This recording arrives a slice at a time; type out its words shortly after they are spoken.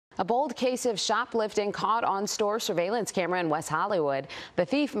A bold case of shoplifting caught on store surveillance camera in West Hollywood. The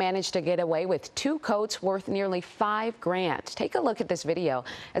thief managed to get away with 2 coats worth nearly $5 grand. Take a look at this video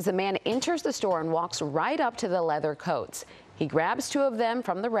as the man enters the store and walks right up to the leather coats. He grabs 2 of them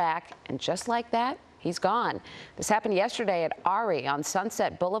from the rack, and just like that, he's gone. This happened yesterday at Ari on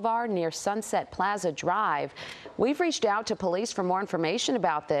Sunset Boulevard near Sunset Plaza Drive. We've reached out to police for more information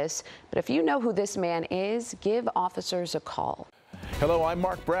about this, but if you know who this man is, give officers a call. Hello, I'm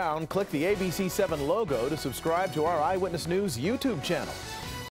Mark Brown. Click the ABC7 logo to subscribe to our Eyewitness News YouTube channel.